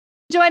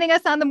Joining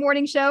us on the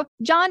morning show,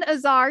 John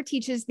Azar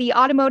teaches the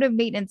Automotive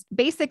Maintenance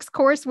Basics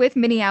course with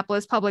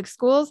Minneapolis Public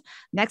Schools.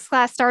 Next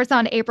class starts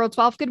on April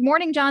 12th. Good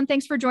morning, John.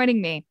 Thanks for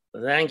joining me.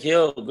 Thank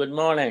you. Good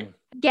morning.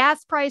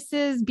 Gas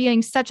prices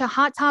being such a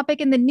hot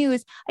topic in the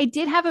news, I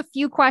did have a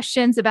few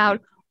questions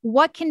about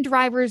what can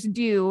drivers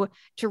do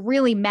to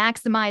really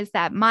maximize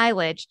that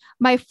mileage?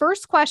 My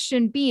first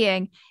question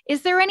being,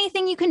 is there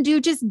anything you can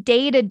do just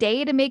day to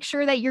day to make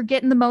sure that you're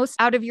getting the most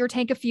out of your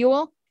tank of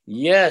fuel?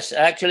 Yes,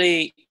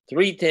 actually,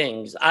 three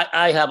things.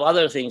 I have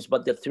other things,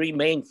 but the three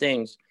main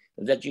things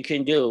that you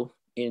can do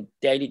in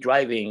daily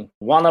driving,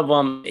 one of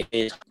them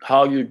is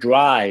how you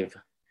drive.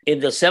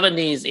 In the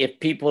 70s, if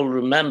people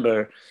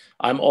remember,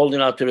 I'm old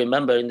enough to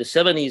remember, in the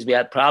 70s, we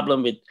had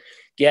problem with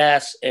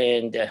gas,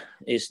 and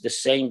it's the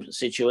same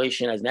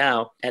situation as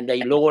now. And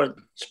they lowered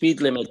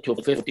speed limit to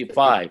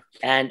 55.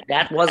 And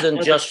that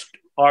wasn't just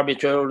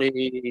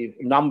arbitrarily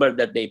number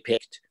that they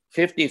picked.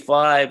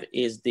 55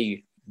 is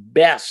the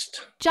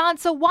best. John,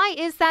 so why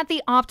is that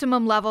the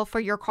optimum level for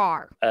your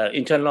car?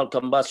 Internal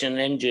combustion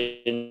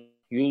engine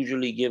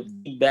usually give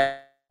the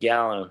best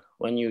gallon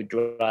when you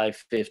drive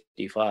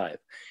 55.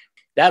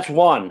 That's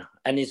one,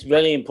 and it's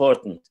very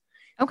important.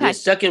 Okay. The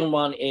second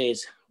one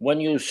is when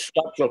you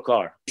start your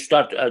car,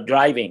 start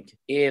driving.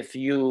 If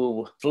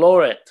you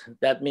floor it,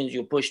 that means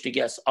you push the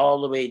gas all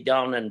the way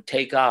down and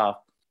take off.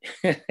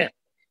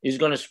 It's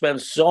going to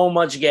spend so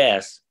much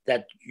gas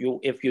that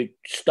if you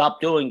stop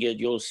doing it,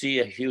 you'll see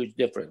a huge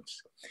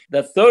difference.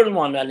 The third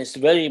one, and it's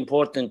very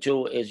important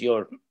too, is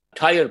your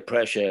tire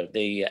pressure,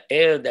 the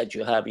air that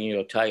you have in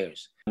your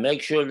tires.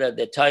 Make sure that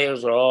the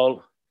tires are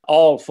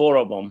all four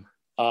of them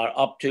are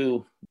up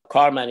to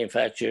car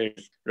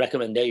manufacturer's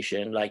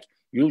recommendation. Like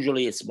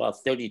usually it's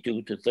about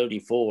 32 to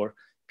 34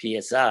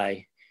 PSI.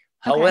 Okay.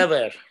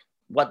 However,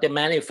 what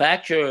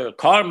the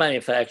car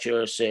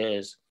manufacturer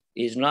says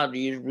is not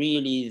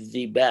really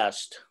the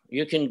best.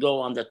 You can go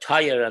on the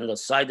tire, and the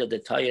side of the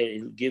tire,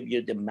 it'll give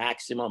you the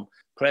maximum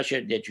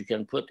pressure that you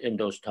can put in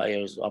those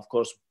tires. Of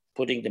course,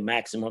 putting the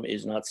maximum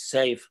is not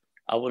safe.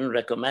 I wouldn't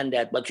recommend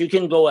that, but you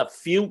can go a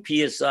few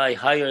PSI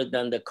higher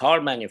than the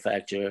car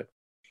manufacturer.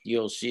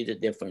 You'll see the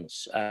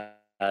difference.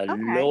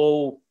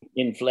 Low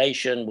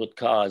inflation would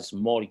cause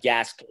more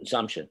gas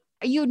consumption.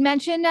 You'd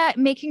mentioned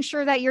making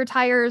sure that your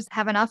tires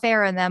have enough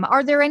air in them.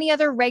 Are there any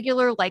other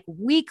regular, like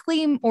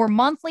weekly or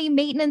monthly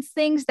maintenance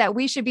things that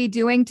we should be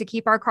doing to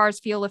keep our cars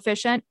fuel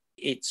efficient?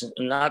 It's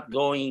not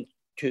going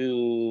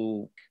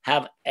to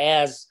have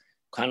as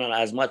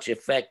much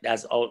effect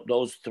as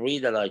those three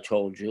that I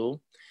told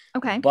you.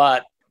 Okay.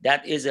 But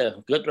that is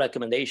a good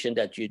recommendation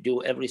that you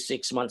do every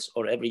 6 months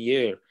or every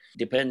year,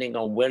 depending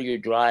on where you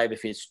drive.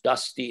 If it's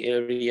dusty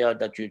area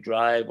that you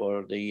drive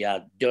or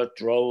the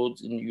dirt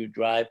roads and you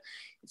drive,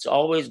 it's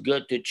always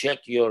good to check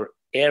your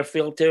air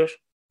filter,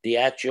 the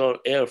actual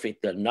air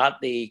filter,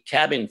 not the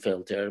cabin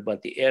filter,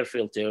 but the air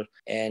filter.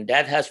 And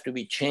that has to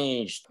be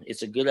changed.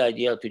 It's a good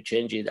idea to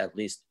change it at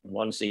least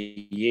once a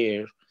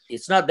year.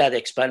 It's not that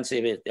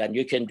expensive, and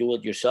you can do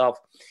it yourself.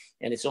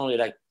 And it's only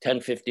like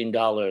 $10,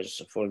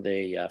 $15 for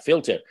the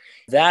filter.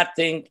 That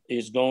thing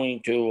is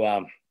going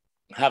to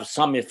have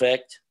some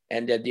effect.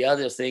 And then the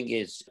other thing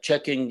is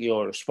checking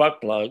your spark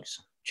plugs.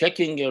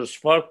 Checking your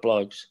spark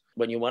plugs,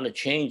 when you want to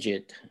change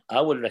it,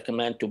 I would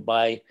recommend to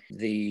buy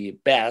the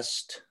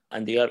best,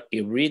 and they are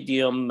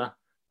iridium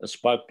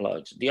spark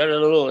plugs. They are a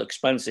little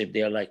expensive.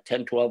 They are like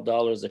 $10,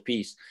 $12 a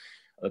piece,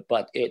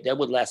 but they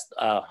would last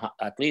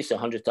at least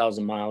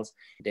 100,000 miles.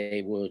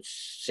 They would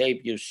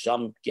save you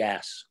some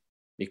gas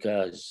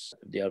because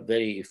they are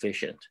very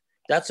efficient.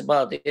 That's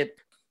about it.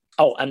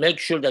 Oh, and make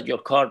sure that your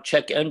car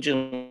check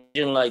engine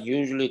light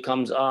usually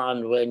comes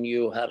on when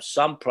you have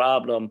some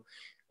problem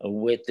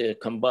with the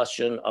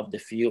combustion of the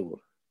fuel.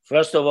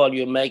 First of all,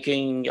 you're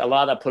making a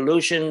lot of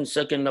pollution.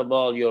 Second of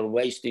all, you're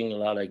wasting a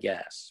lot of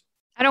gas.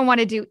 I don't want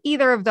to do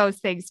either of those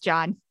things,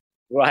 John.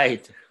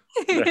 Right.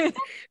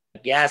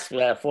 Gas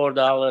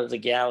 $4 a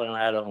gallon,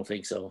 I don't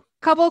think so.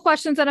 Couple of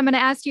questions that I'm going to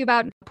ask you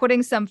about.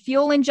 Putting some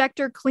fuel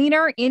injector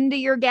cleaner into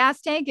your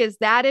gas tank, is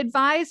that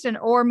advised?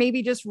 Or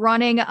maybe just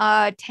running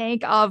a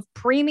tank of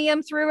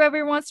premium through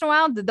every once in a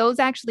while? Did those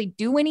actually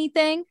do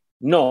anything?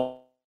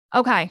 No.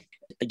 Okay.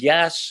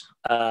 Gas,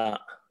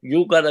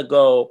 you got to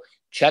go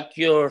check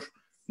your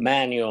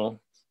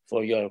manual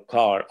for your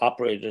car,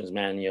 operator's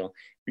manual.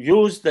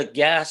 Use the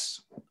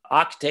gas,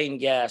 octane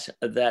gas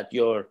that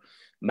your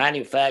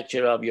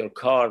manufacturer of your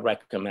car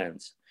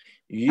recommends.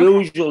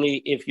 Usually,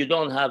 if you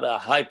don't have a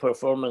high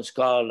performance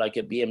car like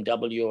a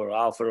BMW or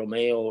Alfa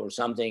Romeo or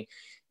something,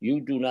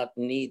 you do not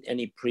need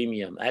any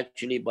premium.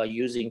 Actually, by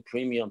using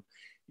premium,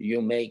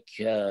 you make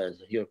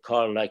your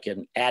car like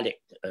an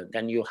addict.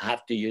 Then you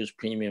have to use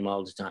premium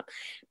all the time.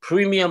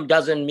 Premium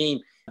doesn't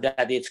mean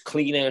that it's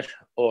cleaner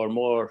or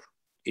more,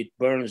 it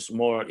burns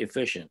more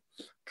efficient.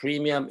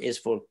 Premium is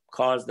for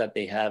cars that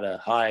they have a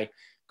high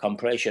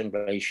compression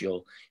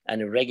ratio,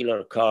 and the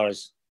regular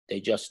cars,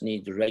 they just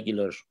need the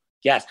regular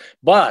gas.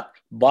 But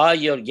buy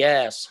your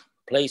gas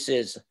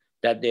places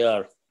that they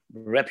are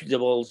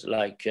reputable,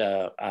 like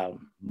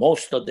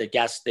most of the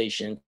gas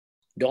stations,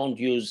 don't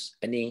use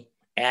any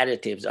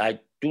additives. I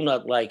do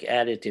not like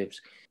additives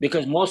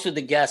because most of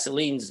the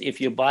gasolines, if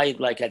you buy it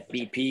like at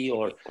BP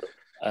or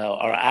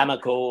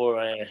Amoco or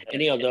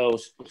any of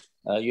those,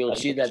 you'll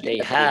see that they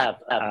have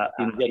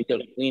injector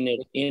cleaner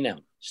in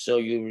them. So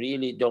you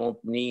really don't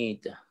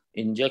need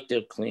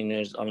injector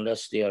cleaners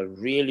unless they are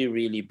really,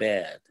 really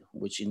bad,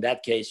 which in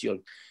that case, your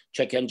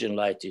check engine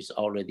light is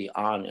already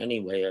on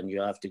anyway, and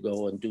you have to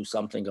go and do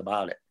something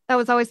about it. That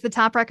was always the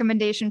top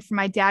recommendation from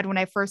my dad when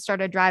I first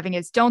started driving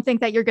is don't think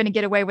that you're going to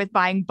get away with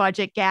buying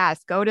budget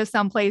gas. Go to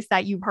some place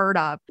that you've heard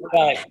of.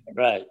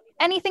 Right.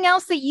 Anything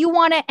else that you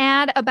want to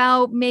add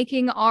about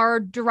making our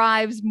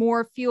drives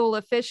more fuel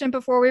efficient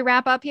before we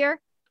wrap up here?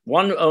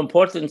 One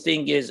important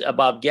thing is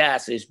about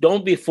gas is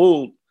don't be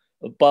fooled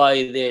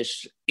by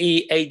this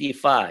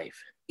E85.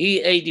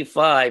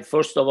 E85,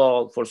 first of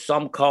all, for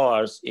some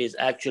cars is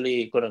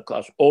actually going to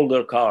cause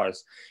older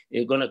cars.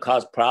 It's going to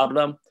cause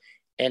problem.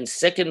 And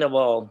second of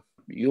all,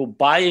 you're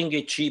buying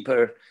it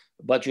cheaper,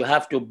 but you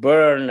have to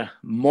burn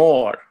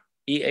more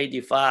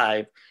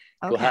E85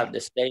 to have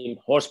the same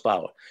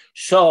horsepower.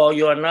 So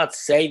you are not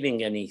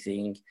saving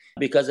anything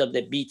because of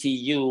the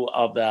BTU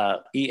of the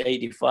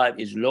E85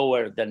 is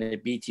lower than the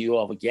BTU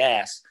of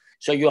gas.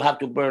 So you have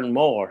to burn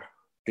more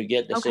to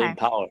get the same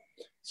power.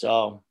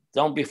 So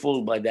don't be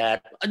fooled by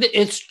that.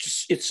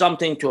 It's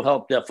something to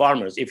help the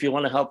farmers. If you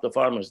want to help the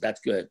farmers,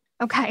 that's good.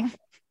 Okay.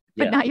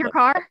 But not your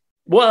car?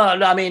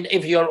 Well, I mean,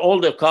 if you're an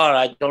older car,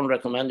 I don't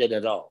recommend it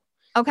at all.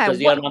 Okay.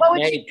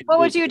 What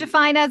would you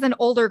define as an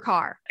older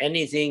car?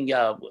 Anything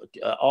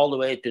all the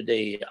way to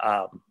the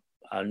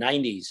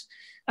 90s.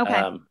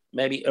 Okay.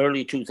 Maybe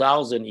early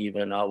 2000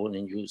 even, I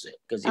wouldn't use it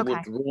because it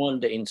would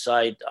ruin the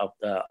inside of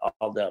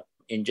all the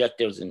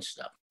injectors and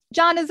stuff.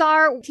 John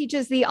Azar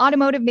teaches the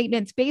Automotive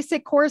Maintenance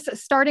Basic course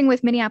starting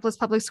with Minneapolis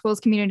Public Schools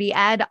Community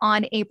Ed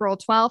on April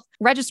 12th.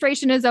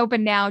 Registration is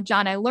open now.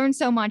 John, I learned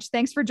so much.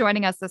 Thanks for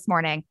joining us this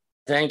morning.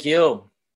 Thank you.